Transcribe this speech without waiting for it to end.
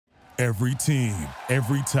Every team,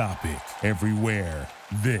 every topic, everywhere.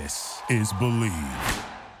 This is Believe.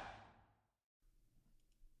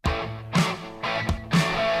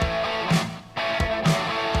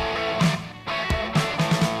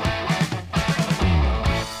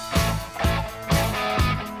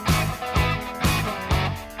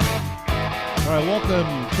 All right,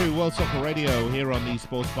 welcome to World Soccer Radio here on the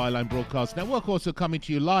Sports Byline Broadcast Network, also coming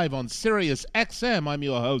to you live on Sirius XM. I'm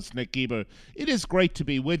your host, Nick Geber. It is great to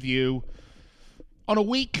be with you on a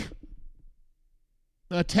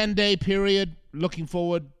 10-day period, looking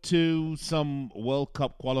forward to some World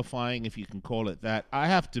Cup qualifying, if you can call it that. I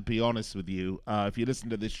have to be honest with you, if you listen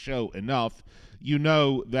to this show enough, you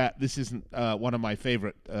know that this isn't one of my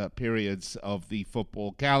favorite periods of the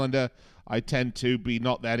football calendar. I tend to be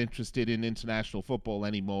not that interested in international football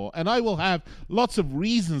anymore, and I will have lots of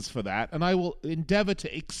reasons for that, and I will endeavor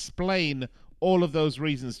to explain all of those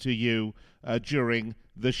reasons to you during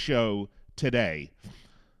the show today.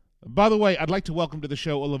 By the way, I'd like to welcome to the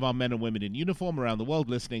show all of our men and women in uniform around the world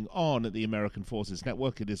listening on the American Forces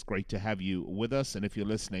Network. It is great to have you with us, and if you're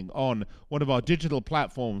listening on one of our digital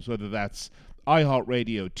platforms, whether that's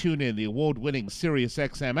iHeartRadio, TuneIn, the award-winning Sirius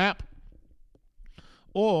XM app,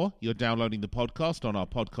 or you're downloading the podcast on our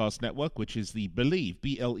podcast network, which is the Believe,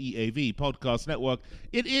 B-L-E-A-V, podcast network.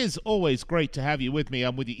 It is always great to have you with me.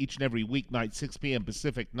 I'm with you each and every weeknight, 6 p.m.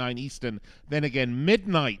 Pacific, 9 Eastern. Then again,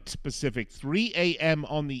 midnight Pacific, 3 a.m.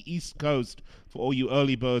 on the East Coast for all you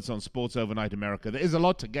early birds on Sports Overnight America. There is a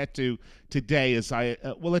lot to get to today as I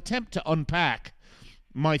will attempt to unpack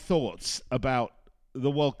my thoughts about the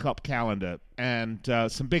World Cup calendar, and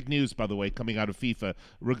some big news, by the way, coming out of FIFA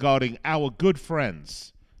regarding our good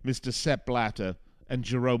friends, Mr. Sepp Blatter and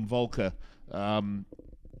Jerome Volker.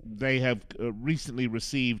 They have recently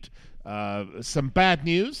received some bad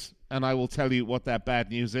news, and I will tell you what that bad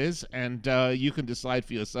news is, and you can decide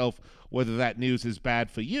for yourself whether that news is bad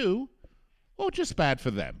for you or just bad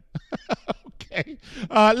for them. Okay.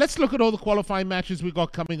 Let's look at all the qualifying matches we've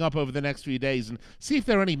got coming up over the next few days and see if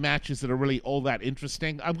there are any matches that are really all that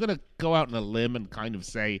interesting. I'm going to go out on a limb and kind of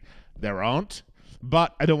say there aren't,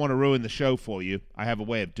 but I don't want to ruin the show for you. I have a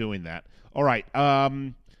way of doing that. All right.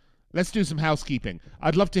 Let's do some housekeeping.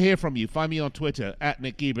 I'd love to hear from you. Find me on Twitter, at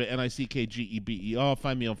Nick Geber, Nickgeber.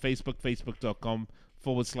 Find me on Facebook,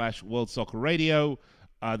 facebook.com/World Soccer Radio.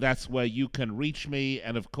 That's where you can reach me.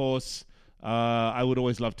 And, of course, I would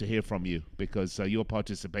always love to hear from you because your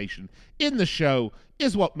participation in the show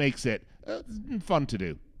is what makes it fun to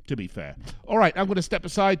do, to be fair. All right, I'm going to step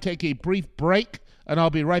aside, take a brief break, and I'll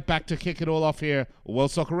be right back to kick it all off here on World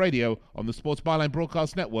Soccer Radio on the Sports Byline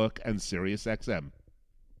Broadcast Network and Sirius XM.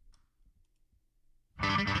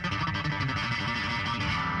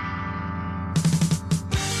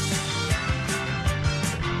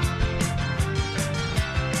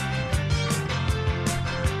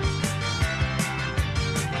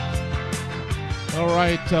 All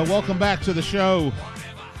right, welcome back to the show.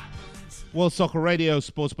 World Soccer Radio,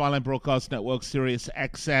 Sports Byline Broadcast Network, Sirius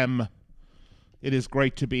XM. It is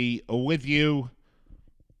great to be with you.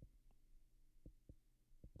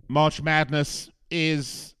 March Madness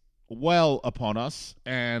is well upon us,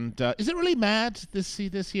 and is it really mad this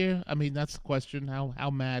year? I mean, that's the question.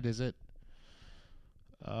 How mad is it?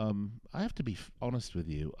 I have to be honest with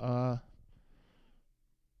you.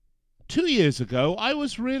 2 years ago, I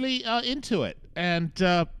was really into it. And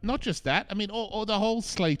not just that, I mean, or the whole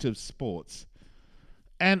slate of sports.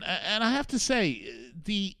 And I have to say,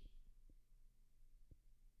 the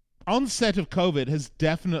onset of COVID has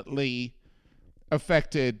definitely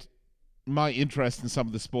affected my interest in some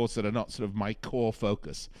of the sports that are not sort of my core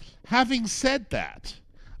focus. Having said that,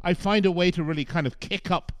 I find a way to really kind of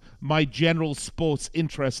kick up my general sports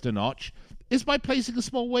interest a notch is by placing a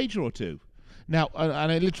small wager or two. Now, and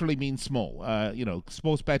I literally mean small.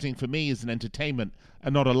 Sports betting for me is an entertainment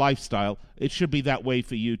and not a lifestyle. It should be that way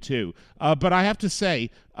for you too. But I have to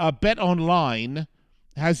say, BetOnline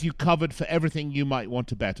has you covered for everything you might want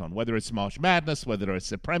to bet on, whether it's March Madness, whether it's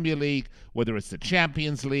the Premier League, whether it's the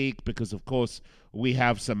Champions League, because, of course, we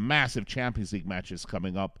have some massive Champions League matches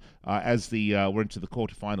coming up as we're into the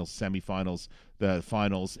quarterfinals, semifinals, the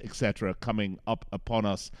finals, etc., coming up upon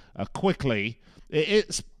us quickly.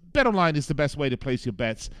 BetOnline is the best way to place your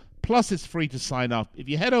bets. Plus, it's free to sign up. If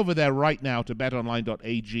you head over there right now to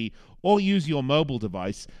BetOnline.ag or use your mobile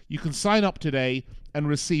device, you can sign up today and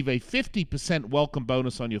receive a 50% welcome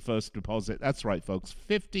bonus on your first deposit. That's right, folks,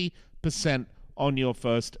 50% on your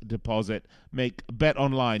first deposit. Make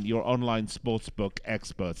BetOnline your online sportsbook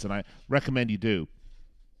experts, and I recommend you do.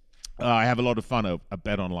 I have a lot of fun at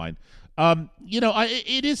BetOnline.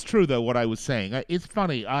 It is true, though, what I was saying. It's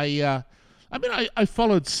funny. I mean, I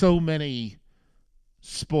followed so many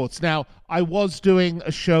sports. Now, I was doing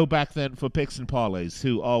a show back then for Picks and Parlays,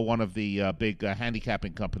 who are one of the big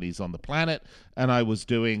handicapping companies on the planet, and I was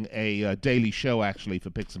doing a daily show actually for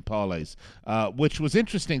Picks and Parlays, which was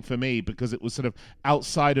interesting for me because it was sort of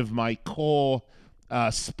outside of my core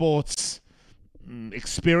sports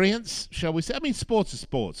experience, shall we say? I mean, sports is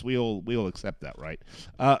sports. We all accept that, right?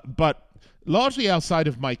 But largely outside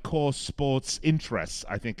of my core sports interests,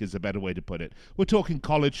 I think is a better way to put it. We're talking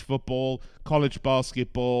college football, college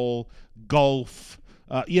basketball, golf.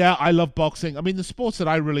 Yeah, I love boxing. I mean, the sports that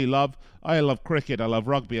I really love, I love cricket, I love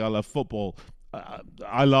rugby, I love football. I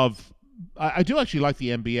do actually like the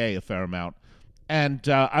NBA a fair amount. And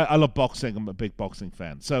I love boxing. I'm a big boxing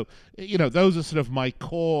fan. So, those are sort of my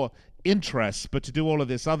core interests. But to do all of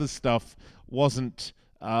this other stuff wasn't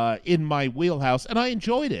in my wheelhouse, and I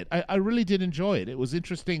enjoyed it. I really did enjoy it. It was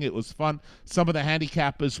interesting. It was fun. Some of the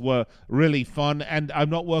handicappers were really fun, and I'm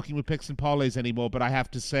not working with Picks and Parlays anymore, but I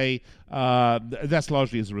have to say that's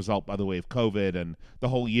largely as a result, by the way, of COVID and the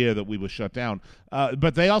whole year that we were shut down.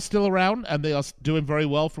 But they are still around, and they are doing very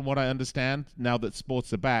well from what I understand now that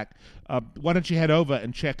sports are back. Why don't you head over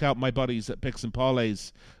and check out my buddies at Picks and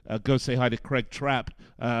Parlays. Go say hi to Craig Trapp,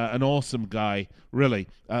 an awesome guy, really,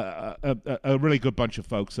 a really good bunch of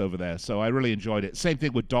folks over there. So I really enjoyed it. Same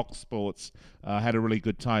thing with Doc Sports. Had a really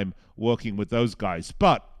good time working with those guys.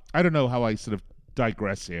 But I don't know how I sort of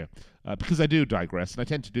digress here, because I do digress, and I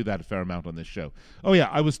tend to do that a fair amount on this show. Oh, yeah,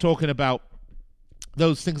 I was talking about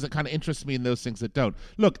those things that kind of interest me and those things that don't.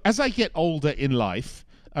 Look, as I get older in life,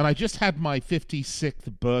 and I just had my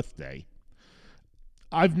 56th birthday,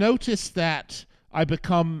 I've noticed that I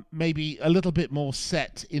become maybe a little bit more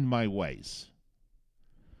set in my ways.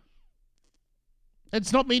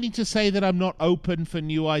 It's not meaning to say that I'm not open for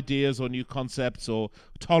new ideas or new concepts or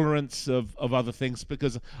tolerance of other things,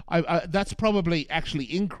 because that's probably actually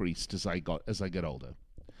increased as I get older.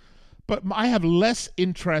 But I have less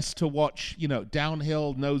interest to watch,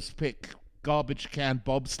 downhill, nose pick, garbage can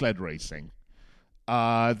bobsled racing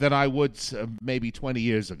than I would maybe 20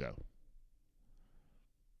 years ago.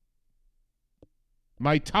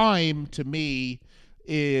 My time, to me,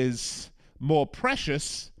 is more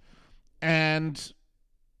precious, and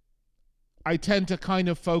I tend to kind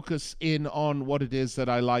of focus in on what it is that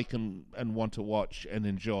I like and want to watch and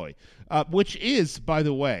enjoy, which is, by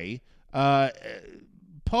the way,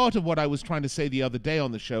 part of what I was trying to say the other day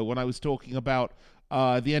on the show when I was talking about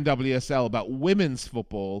the NWSL, about women's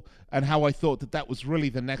football, and how I thought that was really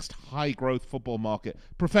the next high-growth football market,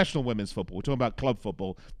 professional women's football. We're talking about club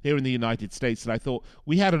football here in the United States, and I thought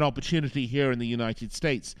we had an opportunity here in the United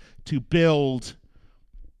States to build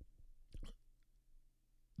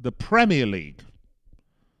the Premier League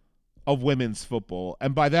of women's football.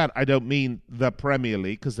 And by that, I don't mean the Premier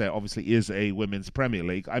League, because there obviously is a women's Premier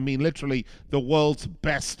League. I mean literally the world's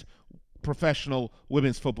best professional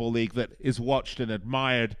women's football league that is watched and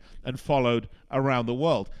admired and followed around the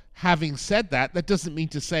world. Having said that, that doesn't mean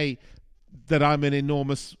to say that I'm an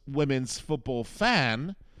enormous women's football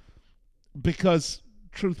fan, because,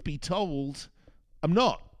 truth be told, I'm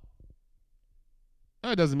not.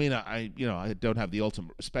 It doesn't mean I don't have the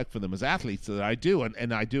ultimate respect for them as athletes, that I do,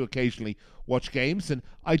 and I do occasionally watch games, and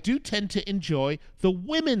I do tend to enjoy the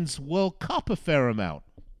Women's World Cup a fair amount.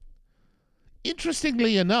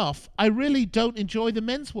 Interestingly enough, I really don't enjoy the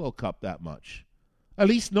Men's World Cup that much. At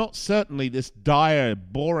least not certainly this dire,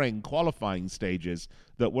 boring qualifying stages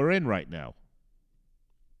that we're in right now.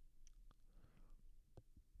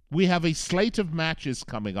 We have a slate of matches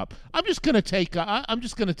coming up. I'm just going to take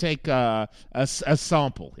a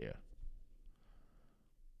sample here.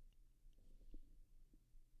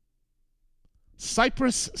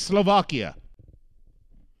 Cyprus, Slovakia.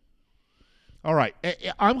 All right,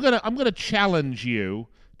 I'm gonna challenge you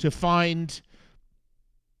to find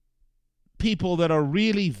people that are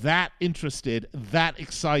really that interested, that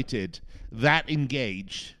excited, that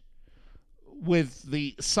engaged with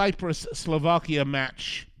the Cyprus-Slovakia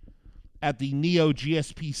match at the Neo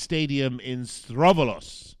GSP Stadium in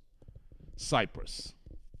Strovolos, Cyprus.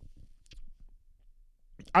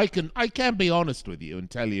 I can be honest with you and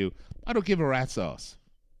tell you I don't give a rat's ass.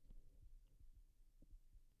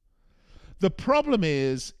 The problem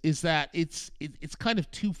is that it's kind of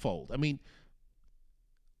twofold. I mean,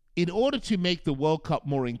 in order to make the World Cup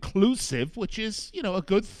more inclusive, which is, a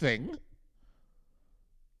good thing,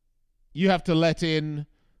 you have to let in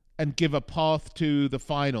and give a path to the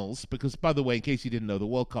finals, because, by the way, in case you didn't know, the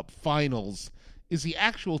World Cup finals is the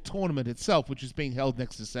actual tournament itself, which is being held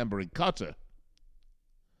next December in Qatar.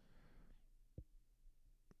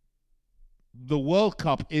 The World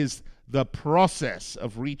Cup is the process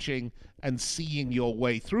of reaching and seeing your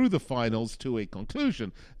way through the finals to a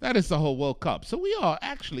conclusion. That is the whole World Cup. So we are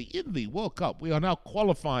actually in the World Cup. We are now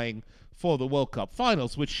qualifying for the World Cup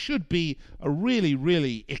finals, which should be a really,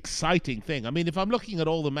 really exciting thing. I mean, if I'm looking at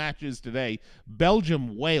all the matches today,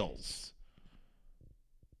 Belgium-Wales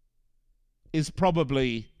is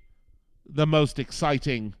probably the most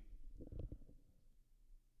exciting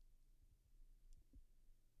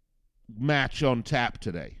match on tap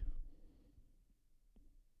today.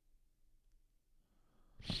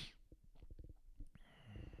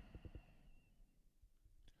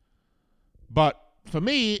 But for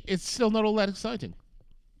me, it's still not all that exciting.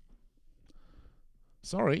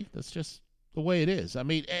 Sorry, that's just the way it is. I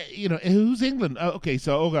mean, who's England? Oh, okay,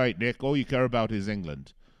 so, all right, Nick, all you care about is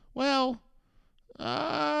England. Well,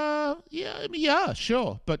 yeah,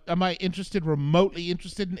 sure. But am I remotely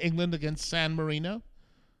interested in England against San Marino?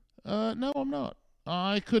 No, I'm not.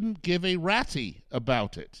 I couldn't give a ratty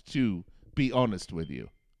about it, to be honest with you.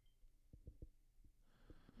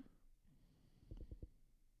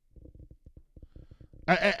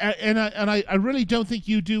 I really don't think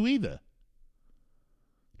you do either.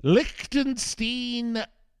 Liechtenstein,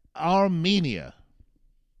 Armenia.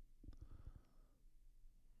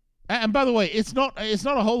 And by the way, it's not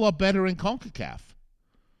a whole lot better in CONCACAF,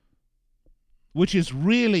 which is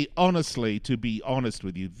really, honestly, to be honest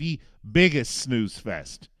with you, the biggest snooze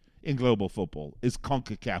fest in global football is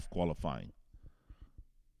CONCACAF qualifying.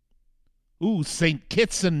 Ooh, St.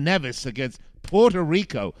 Kitts and Nevis against Puerto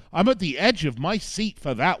Rico. I'm at the edge of my seat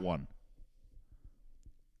for that one.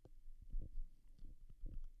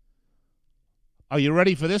 Are you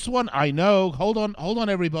ready for this one? I know. Hold on,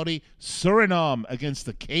 everybody. Suriname against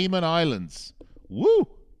the Cayman Islands. Woo!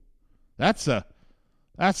 That's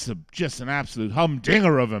just an absolute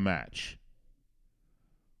humdinger of a match.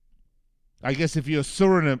 I guess if you're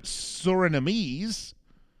Surinamese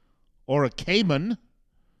or a Cayman,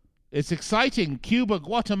 it's exciting. Cuba,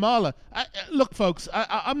 Guatemala. Look, folks,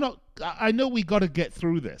 I know we got to get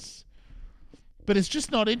through this, but it's just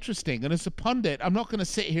not interesting. And as a pundit, I'm not going to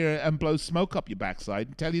sit here and blow smoke up your backside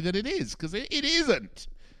and tell you that it is, because it isn't.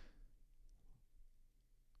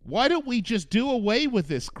 Why don't we just do away with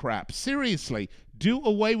this crap? Seriously, do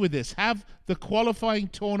away with this. Have the qualifying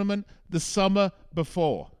tournament the summer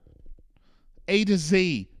before. A to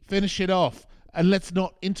Z, finish it off. And let's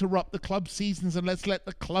not interrupt the club seasons, and let's let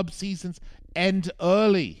the club seasons end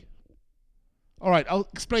early. All right, I'll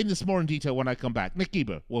explain this more in detail when I come back. Nick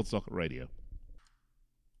Geber, World Soccer Radio.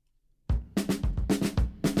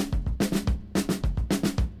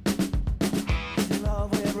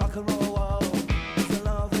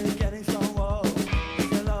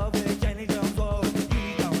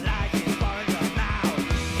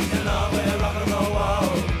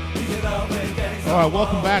 All right,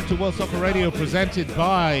 welcome back to World Soccer Radio, presented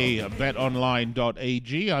by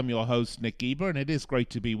BetOnline.ag. I'm your host, Nick Geber, and it is great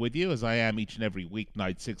to be with you, as I am each and every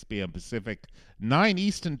weeknight, 6 p.m. Pacific, 9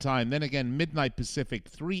 Eastern Time, then again, midnight Pacific,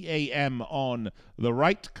 3 a.m. on the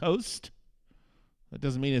right coast. That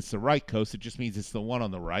doesn't mean it's the right coast, it just means it's the one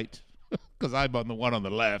on the right, because I'm on the one on the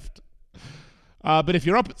left. But if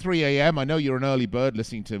you're up at 3 a.m., I know you're an early bird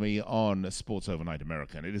listening to me on Sports Overnight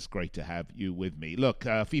America, and it is great to have you with me. Look,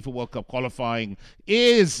 FIFA World Cup qualifying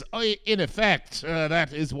is in effect.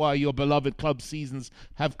 That is why your beloved club seasons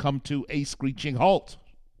have come to a screeching halt.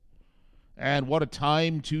 And what a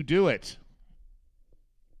time to do it.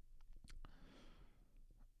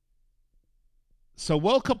 So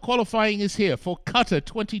World Cup qualifying is here for Qatar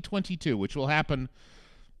 2022, which will happen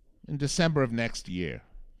in December of next year.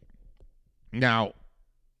 Now,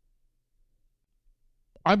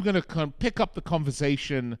 I'm going to pick up the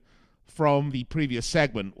conversation from the previous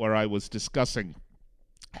segment where I was discussing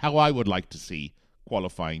how I would like to see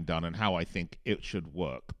qualifying done and how I think it should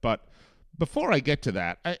work. But before I get to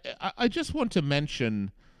that, I just want to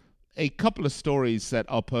mention a couple of stories that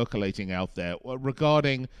are percolating out there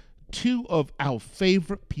regarding two of our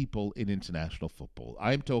favorite people in international football.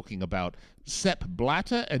 I'm talking about Sepp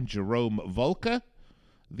Blatter and Jerome Volker,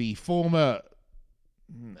 the former,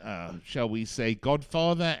 shall we say,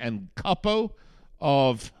 godfather and capo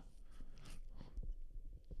of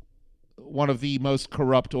one of the most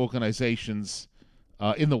corrupt organizations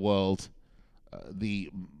in the world, the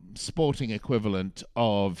sporting equivalent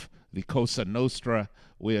of the Cosa Nostra.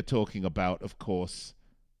 We are talking about, of course,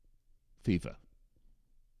 FIFA.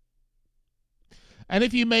 And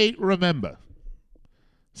if you may remember,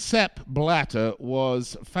 Sepp Blatter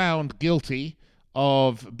was found guilty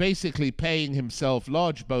of basically paying himself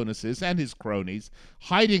large bonuses and his cronies,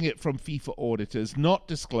 hiding it from FIFA auditors, not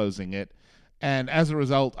disclosing it, And as a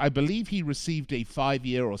result, I believe he received a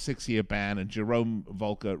 5-year or 6-year ban, and Jerome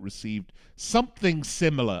Volker received something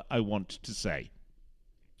similar, I want to say.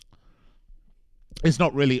 It's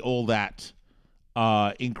not really all that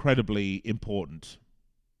incredibly important.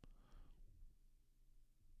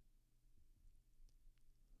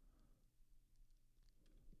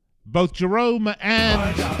 Both Jerome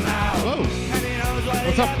and... Whoa.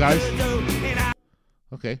 What's up, guys?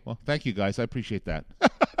 Okay, well, thank you, guys. I appreciate that.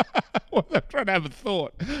 Well, they're trying to have a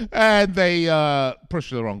thought, and they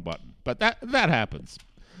push the wrong button. But that happens.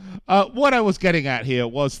 What I was getting at here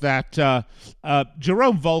was that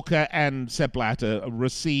Jerome Volker and Sepp Blatter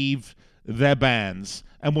received their bans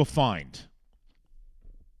and were fined.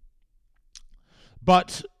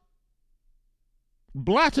 But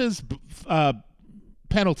Blatter's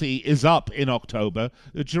penalty is up in October,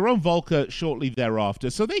 Jerome Volker shortly thereafter,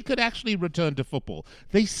 so they could actually return to football.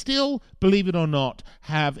 They still, believe it or not,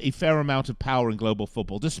 have a fair amount of power in global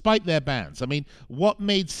football, despite their bans. I mean, what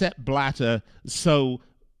made Sepp Blatter so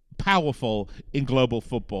powerful in global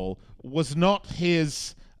football was not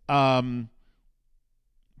his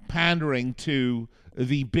pandering to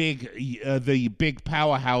the big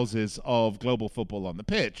powerhouses of global football on the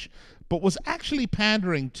pitch, but was actually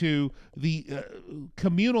pandering to the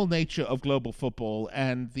communal nature of global football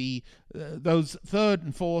and the those third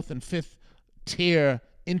and fourth and fifth tier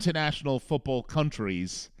international football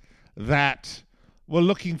countries that were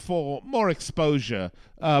looking for more exposure,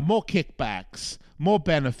 more kickbacks, more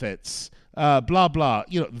benefits, blah, blah.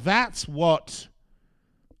 You know, that's what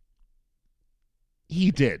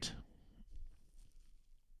he did.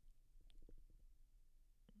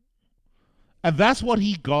 And that's what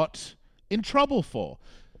he got in trouble for.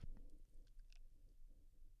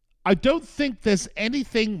 I don't think there's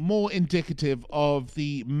anything more indicative of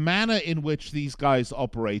the manner in which these guys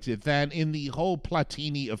operated than in the whole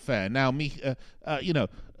Platini affair. Now, Michel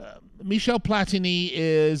Platini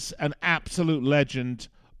is an absolute legend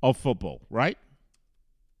of football, right?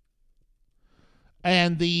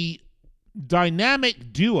 And the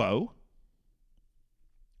dynamic duo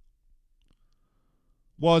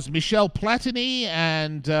was Michel Platini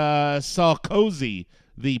and Sarkozy,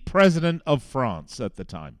 the president of France at the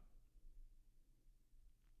time.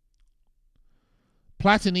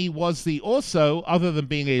 Platini was also, other than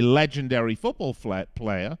being a legendary football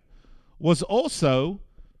player, was also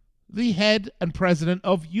the head and president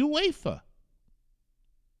of UEFA.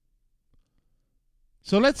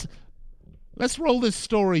 So let's roll this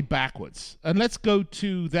story backwards, and let's go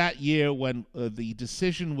to that year when the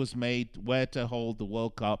decision was made where to hold the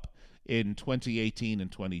World Cup in 2018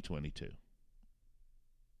 and 2022.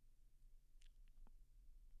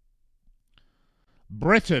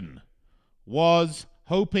 Britain was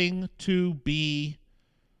hoping to be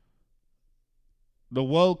the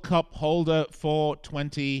World Cup holder for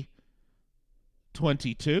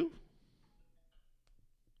 2022.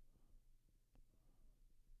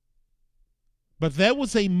 But there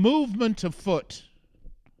was a movement afoot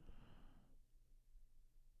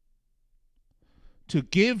to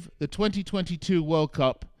give the 2022 World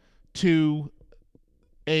Cup to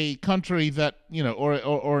a country that,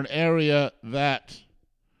 or an area that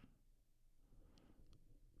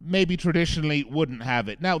maybe traditionally wouldn't have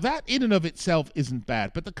it. Now, that in and of itself isn't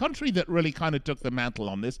bad, but the country that really kind of took the mantle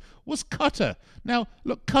on this was Qatar. Now,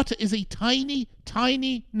 look, Qatar is a tiny,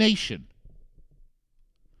 tiny nation.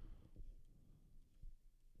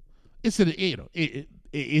 Is it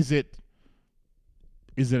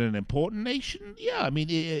an important nation? Yeah, I mean,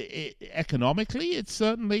 economically, it's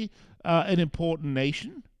certainly an important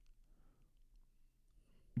nation.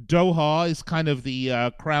 Doha is kind of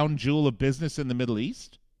the crown jewel of business in the Middle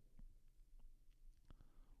East.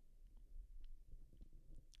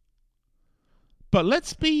 But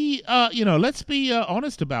let's be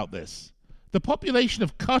honest about this. The population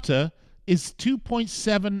of Qatar is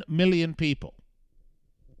 2.7 million people.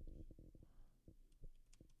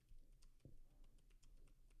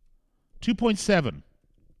 2.7.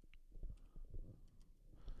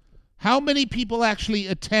 How many people actually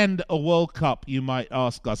attend a World Cup, you might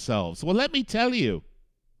ask ourselves? Well, let me tell you.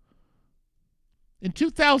 In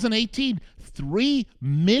 2018, 3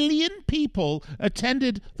 million people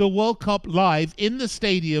attended the World Cup live in the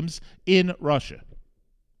stadiums in Russia.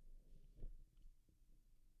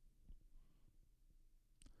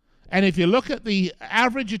 And if you look at the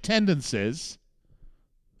average attendances,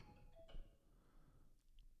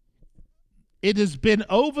 it has been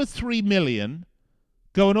over 3 million,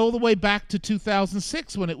 going all the way back to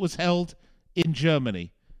 2006 when it was held in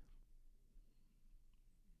Germany.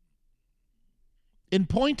 In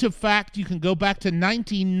point of fact, you can go back to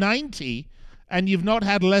 1990 And you've not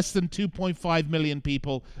had less than 2.5 million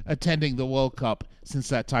people attending the World Cup since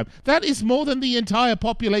that time. That is more than the entire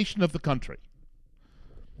population of the country.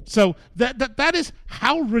 So that is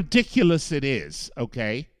how ridiculous it is,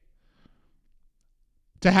 okay,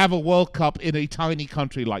 to have a World Cup in a tiny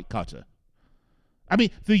country like Qatar. I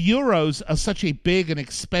mean, the Euros are such a big and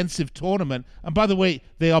expensive tournament, and by the way,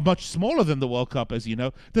 they are much smaller than the World Cup, as you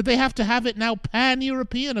know, that they have to have it now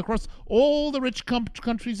pan-European across all the rich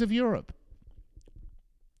countries of Europe.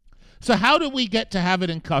 So how do we get to have it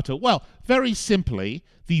in Qatar? Well, very simply,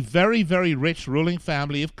 the very, very rich ruling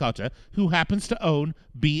family of Qatar, who happens to own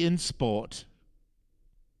beIN Sport,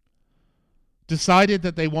 decided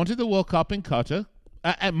that they wanted the World Cup in Qatar,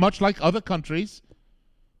 much like other countries,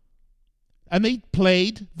 and they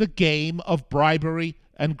played the game of bribery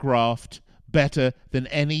and graft better than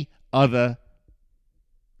any other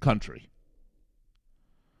country.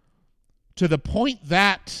 To the point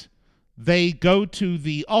that they go to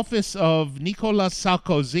the office of Nicolas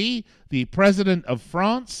Sarkozy, the president of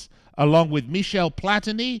France, along with Michel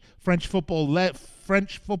Platini, French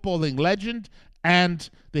footballing legend, and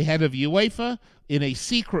the head of UEFA, in a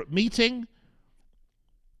secret meeting.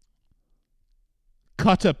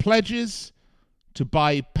 Qatar pledges to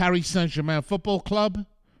buy Paris Saint-Germain Football Club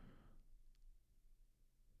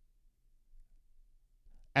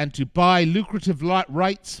and to buy lucrative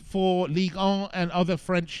rights for Ligue 1 and other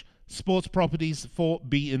French sports properties for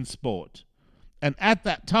beIN Sport. And at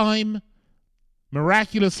that time,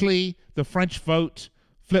 miraculously, the French vote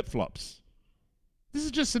flip-flops. This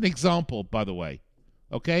is just an example, by the way,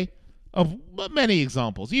 okay, of many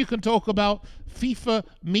examples. You can talk about FIFA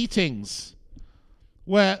meetings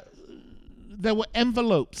where there were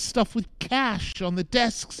envelopes stuffed with cash on the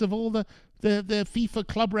desks of all the FIFA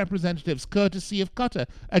club representatives, courtesy of Qatar.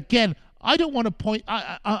 Again, I don't want to point.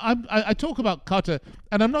 I talk about Qatar,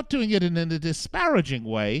 and I'm not doing it in a disparaging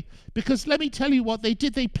way, because let me tell you what they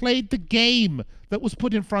did. They played the game that was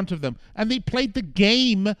put in front of them, and they played the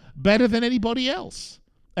game better than anybody else.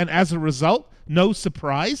 And as a result, no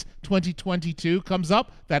surprise, 2022 comes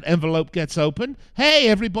up, that envelope gets opened. Hey,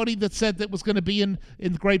 everybody that said that was going to be in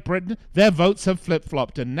Great Britain, their votes have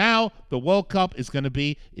flip-flopped. And now the World Cup is going to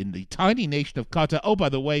be in the tiny nation of Qatar. Oh, by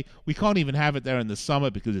the way, we can't even have it there in the summer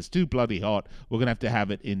because it's too bloody hot. We're going to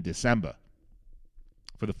have it in December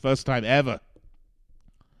for the first time ever.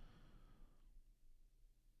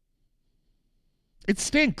 It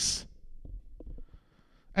stinks.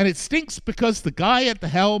 And it stinks because the guy at the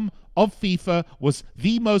helm of FIFA was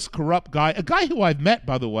the most corrupt guy, a guy who I've met,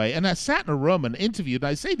 by the way, and I sat in a room and interviewed, and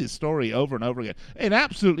I say this story over and over again, an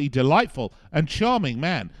absolutely delightful and charming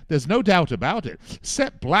man. There's no doubt about it.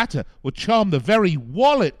 Sepp Blatter would charm the very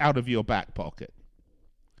wallet out of your back pocket.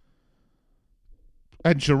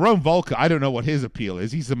 And Jerome Volker, I don't know what his appeal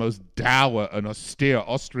is. He's the most dour and austere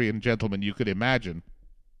Austrian gentleman you could imagine.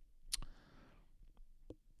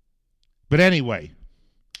 But anyway,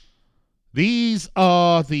 this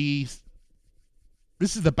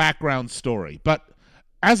is the background story. But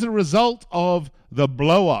as a result of the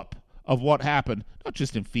blow-up of what happened, not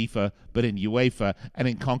just in FIFA, but in UEFA and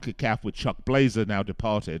in CONCACAF with Chuck Blazer, now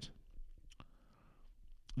departed,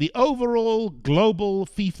 the overall global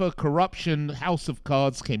FIFA corruption house of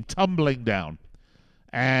cards came tumbling down.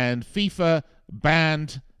 And FIFA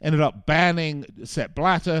ended up banning Sepp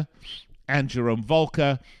Blatter and Jerome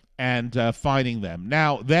Volker and fining them.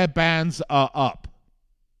 Now, their bans are up.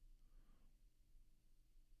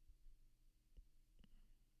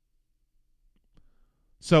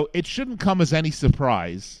 So it shouldn't come as any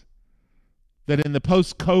surprise that in the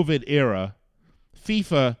post-COVID era,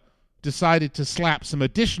 FIFA decided to slap some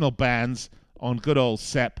additional bans on good old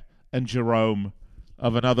Sepp and Jerome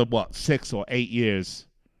of another, 6 or 8 years.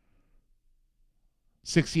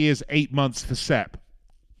 6 years, 8 months for Sepp.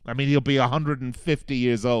 I mean, he'll be 150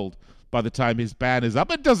 years old by the time his ban is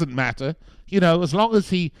up. It doesn't matter. You know, as long as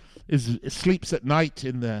he sleeps at night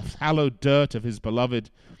in the hallowed dirt of his beloved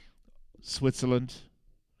Switzerland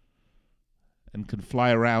and can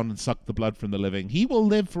fly around and suck the blood from the living, he will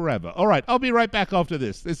live forever. All right, I'll be right back after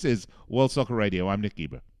this. This is World Soccer Radio. I'm Nick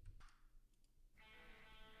Geber.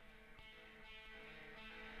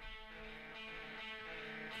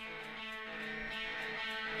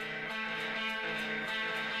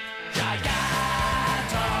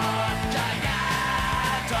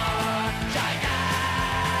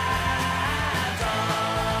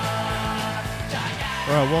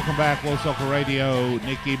 All right, welcome back, World Soccer Radio.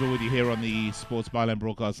 Nick Geber with you here on the Sports Byline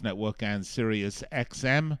Broadcast Network and Sirius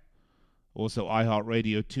XM. Also,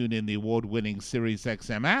 iHeartRadio, tune in the award-winning Sirius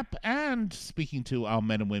XM app, and speaking to our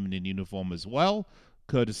men and women in uniform as well.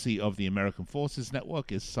 courtesy of the American Forces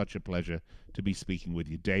Network. It's such a pleasure to be speaking with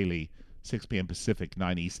you daily, 6 p.m. Pacific,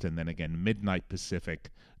 9 Eastern, then again midnight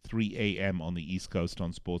Pacific, 3 a.m. on the East Coast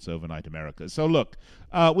on Sports Overnight America. So look,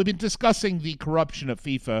 we've been discussing the corruption at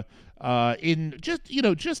FIFA in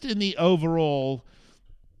just in the overall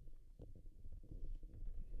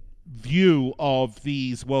view of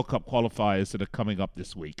these World Cup qualifiers that are coming up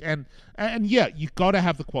this week, and yeah, you got to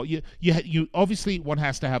have the you obviously one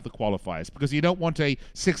has to have the qualifiers, because you don't want a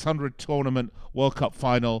 600 tournament World Cup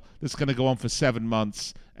final that's going to go on for 7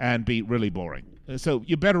 months and be really boring. So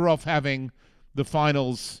you're better off having the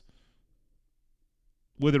finals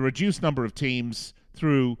with a reduced number of teams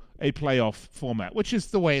through a playoff format, which is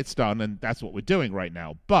the way it's done, and that's what we're doing right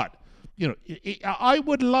now. But I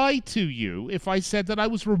would lie to you if I said that I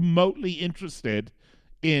was remotely interested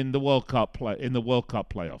in the World Cup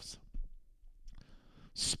playoffs.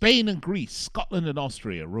 Spain and Greece, Scotland and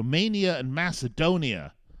Austria, Romania and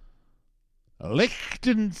Macedonia,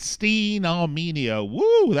 Liechtenstein, Armenia.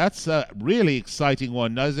 Woo, that's a really exciting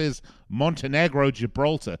one. As is Montenegro,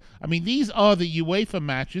 Gibraltar. I mean, these are the UEFA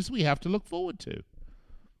matches we have to look forward to.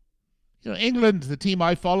 England, the team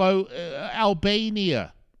I follow,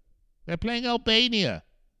 Albania. They're playing Albania.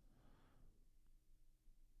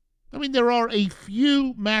 I mean, there are a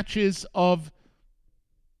few matches of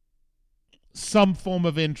some form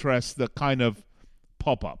of interest that kind of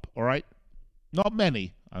pop up, all right? Not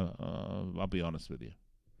many, I'll be honest with you.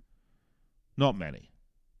 Not many.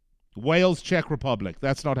 Wales, Czech Republic,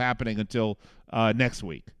 that's not happening until next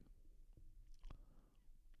week.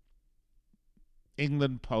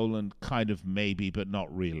 England, Poland, kind of maybe, but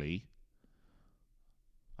not really.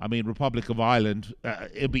 I mean, Republic of Ireland,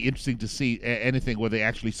 it'll be interesting to see anything where they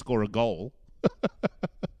actually score a goal.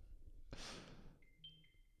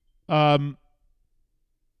 I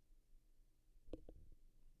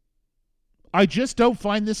just don't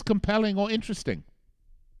find this compelling or interesting.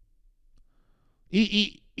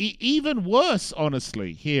 Even worse,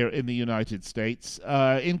 honestly, here in the United States,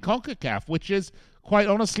 in CONCACAF, which is, quite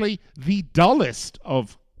honestly, the dullest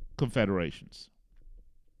of confederations.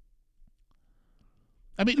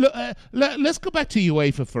 I mean, look, let's go back to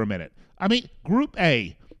UEFA for a minute. I mean, Group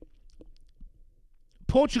A,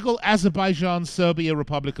 Portugal, Azerbaijan, Serbia,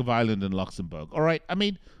 Republic of Ireland, and Luxembourg. All right? I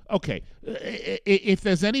mean, okay, if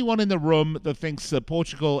there's anyone in the room that thinks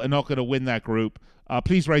Portugal are not going to win that group,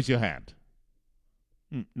 please raise your hand.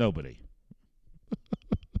 Nobody.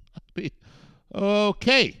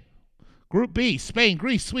 Okay. Group B, Spain,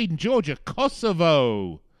 Greece, Sweden, Georgia,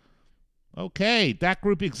 Kosovo. Okay, that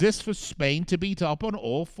group exists for Spain to beat up on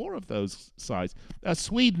all four of those sides.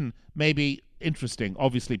 Sweden may be interesting,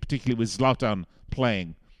 obviously, particularly with Zlatan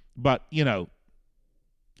playing. But,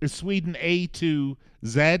 is Sweden A to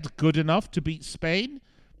Z good enough to beat Spain?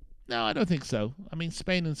 No, I don't think so. I mean,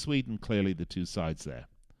 Spain and Sweden, clearly the two sides there.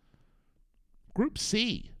 Group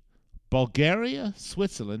C, Bulgaria,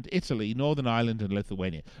 Switzerland, Italy, Northern Ireland, and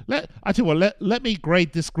Lithuania. Let me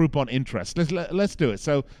grade this group on interest. Let's do it.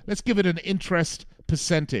 So let's give it an interest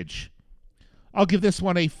percentage. I'll give this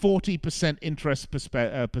one a 40% interest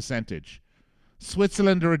percentage.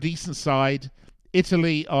 Switzerland are a decent side.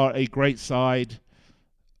 Italy are a great side.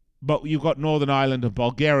 But you've got Northern Ireland and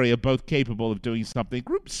Bulgaria both capable of doing something.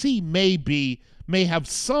 Group C may have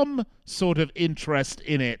some sort of interest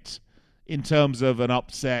in it, in terms of an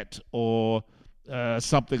upset or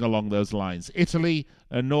something along those lines. Italy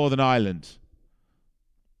and Northern Ireland.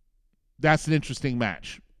 That's an interesting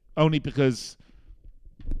match, only because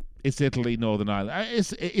it's Italy, Northern Ireland.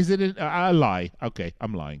 Is it? I lie. Okay,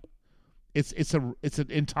 I'm lying. It's an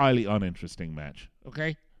entirely uninteresting match.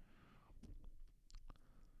 Okay.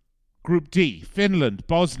 Group D: Finland,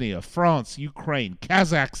 Bosnia, France, Ukraine,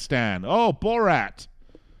 Kazakhstan. Oh, Borat.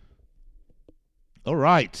 All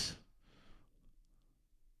right.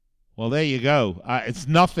 Well, there you go. It's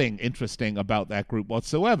nothing interesting about that group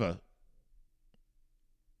whatsoever.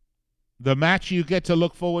 The match you get to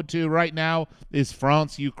look forward to right now is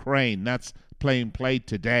France-Ukraine. That's played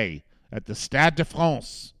today at the Stade de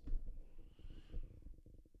France.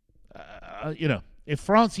 If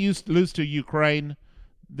France lose to Ukraine,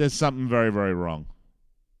 there's something very, very wrong.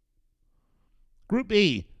 Group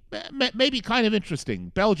E, maybe kind of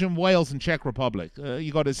interesting. Belgium, Wales, and Czech Republic.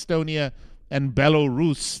 You got Estonia and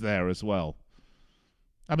Belarus there as well.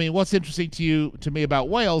 I mean, what's interesting to me about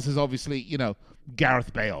Wales is obviously,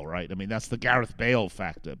 Gareth Bale, right? I mean, that's the Gareth Bale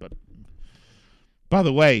factor. But by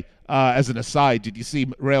the way, as an aside, did you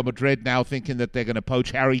see Real Madrid now thinking that they're going to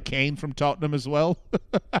poach Harry Kane from Tottenham as well?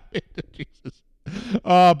 Jesus.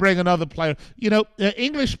 Bring another player.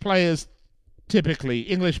 English players, typically,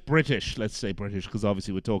 British, let's say British, because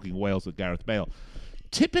obviously we're talking Wales with Gareth Bale.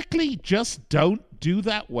 typically just don't do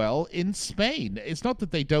that well in Spain. It's not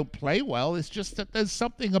that they don't play well, it's just that there's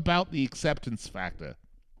something about the acceptance factor.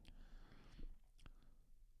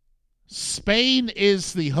 Spain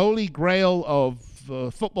is the holy grail of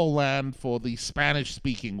football land for the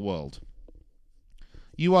Spanish-speaking world.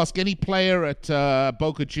 You ask any player at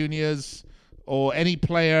Boca Juniors or any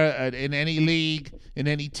player in any league, in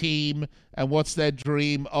any team, and what's their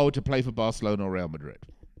dream? Oh, to play for Barcelona or Real Madrid.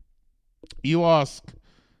 You ask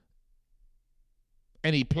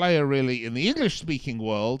any player really in the English-speaking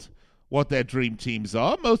world what their dream teams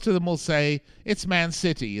are, most of them will say it's Man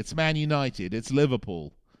City, it's Man United, it's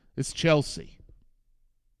Liverpool, it's Chelsea.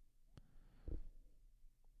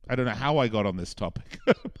 I don't know how I got on this topic,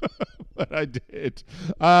 but I did.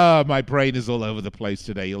 My brain is all over the place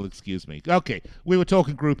today. You'll excuse me. Okay, we were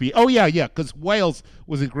talking Group E. Oh, yeah, because Wales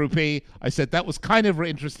was in Group E. I said that was kind of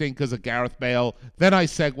interesting because of Gareth Bale. Then I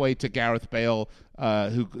segued to Gareth Bale,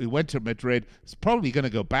 who went to Madrid. He's probably going to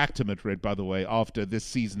go back to Madrid, by the way, after this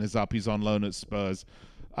season is up. He's on loan at Spurs.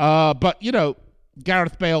 But,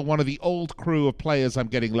 Gareth Bale, one of the old crew of players I'm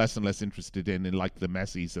getting less and less interested in like the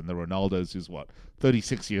Messis and the Ronaldos, who's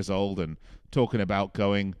 36 years old and talking about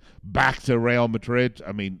going back to Real Madrid.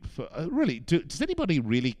 I mean, really, does anybody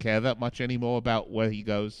really care that much anymore about where he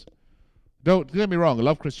goes? Don't get me wrong, I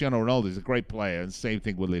love Cristiano Ronaldo. He's a great player, and same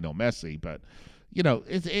thing with Lionel Messi. But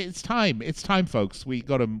it's time. It's time, folks. We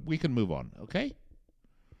can move on. Okay.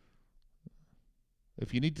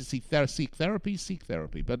 If you need to seek therapy, seek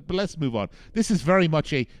therapy. But let's move on. This is very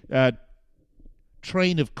much a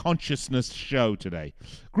train of consciousness show today.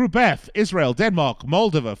 Group F: Israel, Denmark,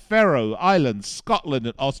 Moldova, Faroe Islands, Scotland,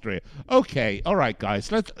 and Austria. Okay, all right,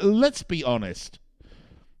 guys. Let's be honest.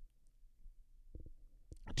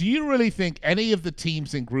 Do you really think any of the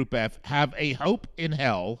teams in Group F have a hope in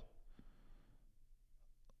hell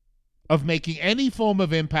of making any form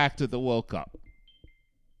of impact at the World Cup?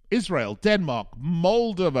 Israel, Denmark,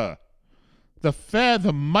 Moldova,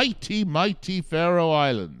 the mighty, mighty Faroe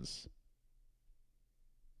Islands,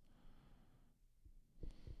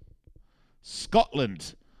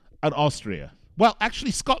 Scotland, and Austria. Well,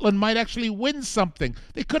 actually, Scotland might actually win something.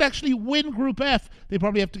 They could actually win Group F. They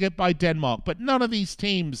probably have to get by Denmark. But none of these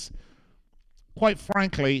teams, quite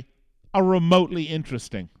frankly, are remotely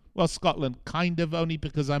interesting. Well, Scotland, kind of, only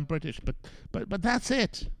because I'm British. But that's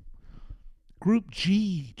it. Group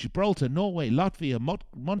G: Gibraltar, Norway, Latvia,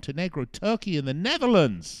 Montenegro, Turkey, and the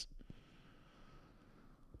Netherlands.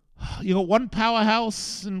 You got one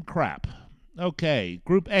powerhouse and crap. Okay,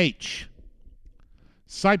 Group H: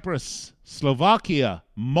 Cyprus, Slovakia,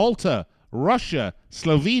 Malta, Russia,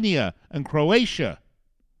 Slovenia, and Croatia.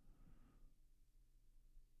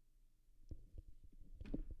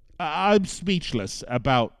 I'm speechless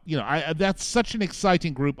about, that's such an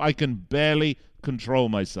exciting group. I can barely control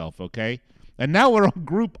myself, okay? And now we're on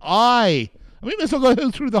Group I. I mean, let's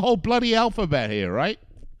go through the whole bloody alphabet here, right?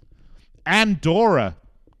 Andorra.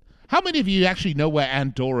 How many of you actually know where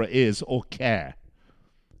Andorra is or care?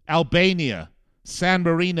 Albania, San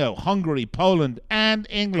Marino, Hungary, Poland, and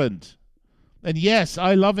England. And yes,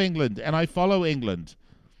 I love England, and I follow England.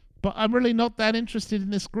 But I'm really not that interested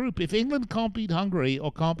in this group. If England can't beat Hungary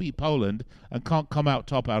or can't beat Poland and can't come out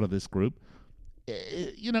top out of this group,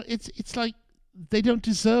 it's like they don't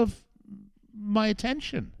deserve my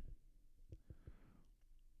attention.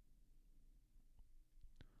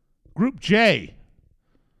 Group J: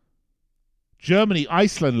 Germany,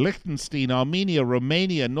 Iceland, Liechtenstein, Armenia,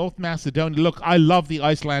 Romania, North Macedonia. Look, I love the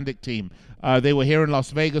Icelandic team. They were here in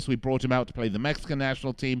Las Vegas. We brought them out to play the Mexican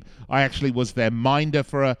national team. I actually was their minder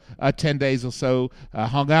for 10 days or so,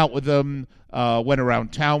 hung out with them, went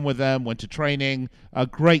around town with them, went to training.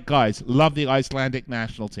 Great guys. Love the Icelandic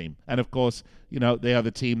national team. And, of course, they are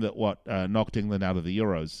the team that knocked England out of the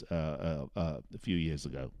Euros a few years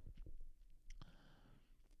ago.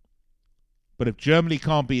 But if Germany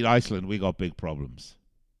can't beat Iceland, we got big problems.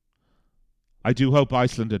 I do hope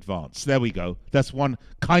Iceland advance. There we go. That's one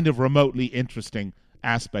kind of remotely interesting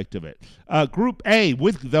aspect of it. Group A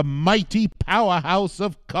with the mighty powerhouse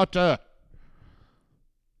of Qatar.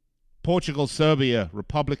 Portugal, Serbia,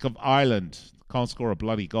 Republic of Ireland. Can't score a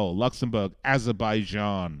bloody goal. Luxembourg,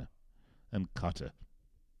 Azerbaijan, and Qatar.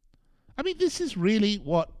 I mean, this is really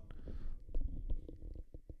what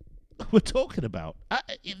we're talking about.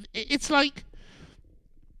 It's like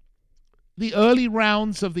the early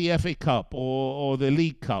rounds of the FA Cup or the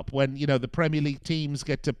League Cup when, the Premier League teams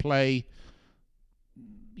get to play,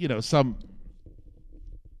 some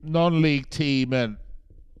non-league team and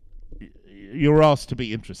you're asked to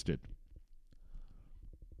be interested.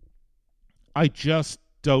 I just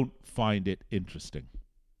don't find it interesting.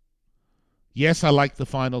 Yes, I like the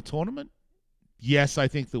final tournament. Yes, I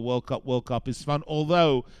think the World Cup is fun,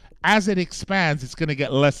 although as it expands, it's going to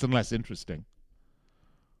get less and less interesting.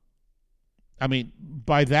 I mean,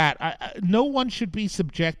 by that, no one should be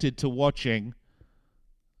subjected to watching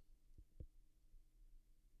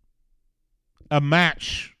a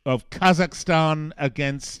match of Kazakhstan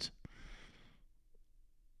against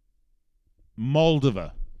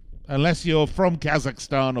Moldova, unless you're from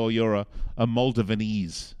Kazakhstan or you're a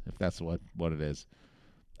Moldavanese, if that's what it is.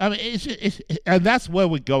 I mean, and that's where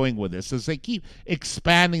we're going with this, as they keep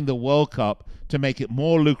expanding the World Cup to make it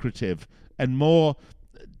more lucrative and more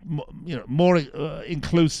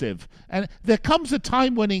inclusive. And there comes a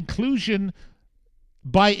time when inclusion,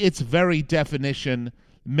 by its very definition,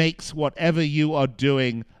 makes whatever you are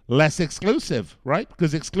doing less exclusive, right?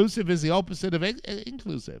 Because exclusive is the opposite of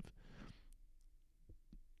inclusive.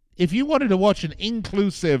 If you wanted to watch an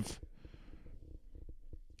inclusive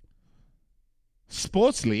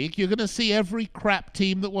sports league, you're going to see every crap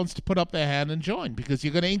team that wants to put up their hand and join, because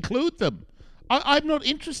you're going to include them. I'm not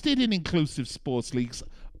interested in inclusive sports leagues.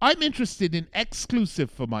 I'm interested in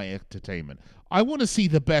exclusive for my entertainment. I want to see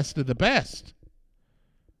the best of the best.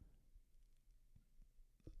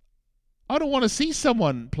 I don't want to see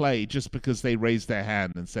someone play just because they raised their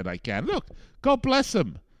hand and said I can. Look, God bless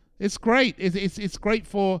them. It's great. It's great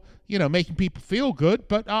for, making people feel good,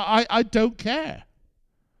 but I don't care.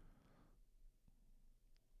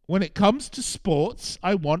 When it comes to sports,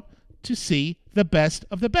 I want to see the best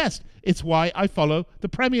of the best. It's why I follow the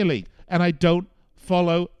Premier League and I don't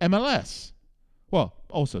follow MLS. Well,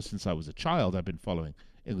 also since I was a child, I've been following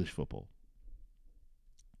English football.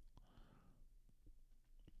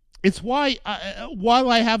 It's why, while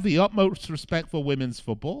I have the utmost respect for women's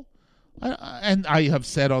football, and I have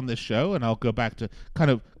said on this show, and I'll go back to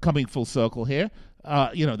kind of coming full circle here,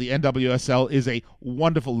 the NWSL is a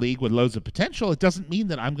wonderful league with loads of potential. It doesn't mean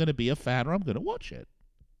that I'm going to be a fan or I'm going to watch it.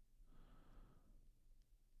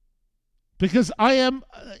 Because I am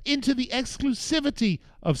into the exclusivity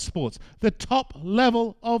of sports, the top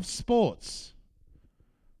level of sports.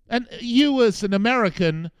 And you as an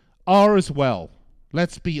American are as well.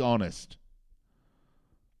 Let's be honest.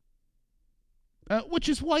 Which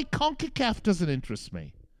is why CONCACAF doesn't interest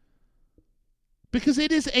me. Because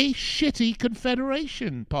it is a shitty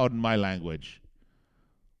confederation, pardon my language.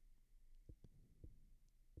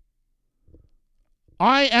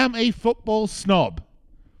 I am a football snob.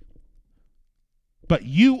 But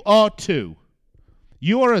you are too.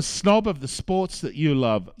 You are a snob of the sports that you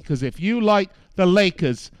love. Because if you like the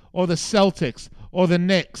Lakers or the Celtics or the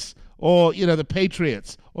Knicks or, the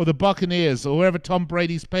Patriots or the Buccaneers or wherever Tom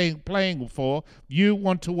Brady's playing for, you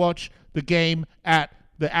want to watch the game at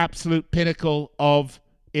the absolute pinnacle of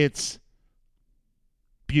its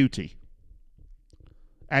beauty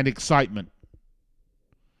and excitement.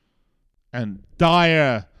 And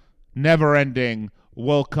dire, never-ending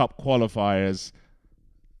World Cup qualifiers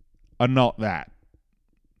are not that.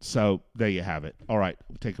 So there you have it. All right,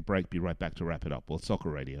 we'll take a break. Be right back to wrap it up. Well, Soccer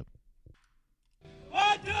Radio.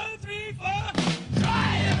 1, 2, 3, 4.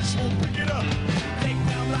 Try it. So pick it up. Take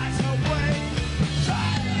them lights away.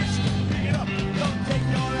 Try it. Pick it up. Don't take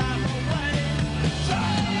your life away. Try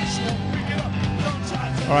it. So pick it up. Don't try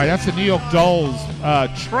to. All right, that's the New York Dolls.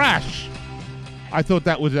 Trash. I thought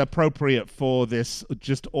that was appropriate for this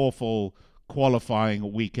just awful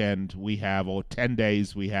qualifying weekend we have, or 10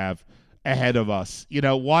 days we have ahead of us.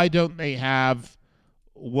 Why don't they have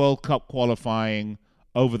World Cup qualifying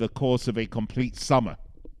over the course of a complete summer?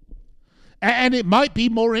 And it might be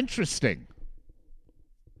more interesting.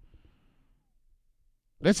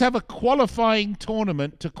 Let's have a qualifying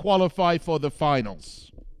tournament to qualify for the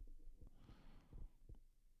finals.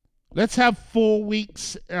 Let's have 4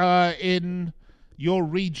 weeks in your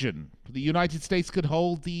region. The United States could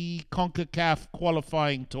hold the CONCACAF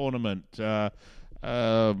qualifying tournament.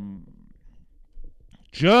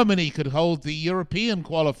 Germany could hold the European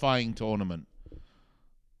qualifying tournament,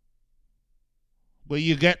 where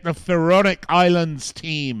you get the Faroe Islands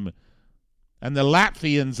team and the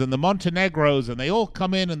Latvians and the Montenegros, and they all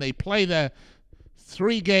come in and they play their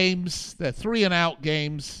 3 games, their 3-and-out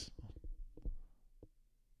games.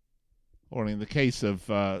 Or in the case of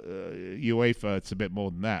UEFA, it's a bit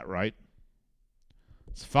more than that, right?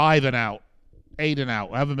 It's 5-and-out,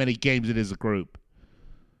 8-and-out, however many games it is a group.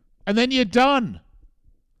 And then you're done.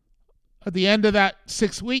 At the end of that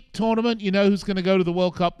 6-week tournament, you know who's going to go to the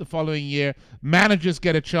World Cup the following year. Managers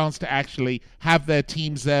get a chance to actually have their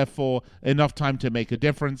teams there for enough time to make a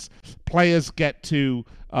difference. Players get to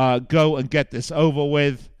go and get this over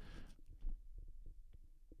with.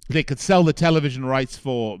 They could sell the television rights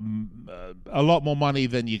for a lot more money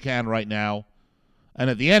than you can right now. And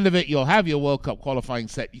at the end of it, you'll have your World Cup qualifying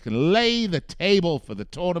set. You can lay the table for the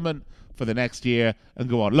tournament for the next year and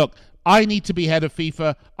go on. Look, I need to be head of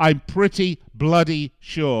FIFA. I'm pretty bloody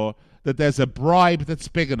sure that there's a bribe that's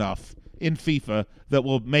big enough in FIFA that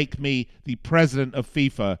will make me the president of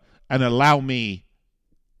FIFA and allow me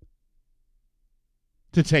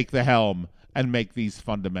to take the helm and make these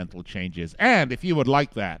fundamental changes. And if you would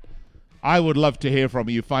like that, I would love to hear from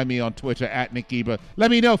you. Find me on Twitter at Nick Geber.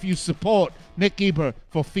 Let me know if you support Nick Geber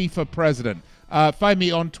for FIFA president. Find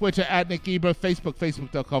me on Twitter at Nick Geber,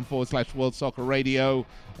 facebook.com/World Soccer Radio.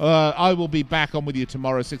 I will be back on with you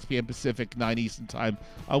tomorrow, 6 p.m. Pacific, 9 Eastern Time.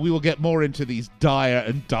 We will get more into these dire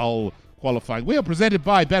and dull qualifying. We are presented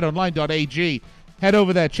by BetOnline.ag. Head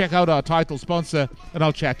over there, check out our title sponsor, and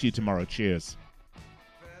I'll chat to you tomorrow. Cheers.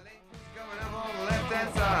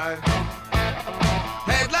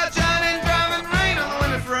 Headlight shining, driving rain on the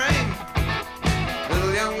winter frame.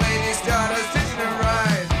 Little young lady started stitching her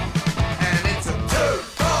ride. And it's a 2,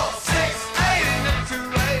 4, 6, 8, ain't never too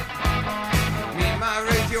late. Me and my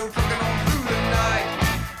radio trucking on through the night.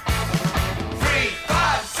 3,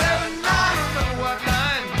 5, 7, 9, remember what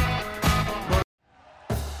line.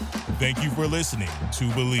 Thank you for listening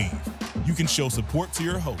to Believe. You can show support to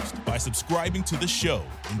your host by subscribing to the show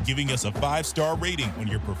and giving us a 5-star rating on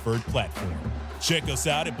your preferred platform. Check us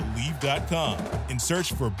out at Believe.com and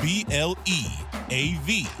search for BLEAV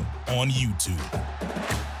on YouTube.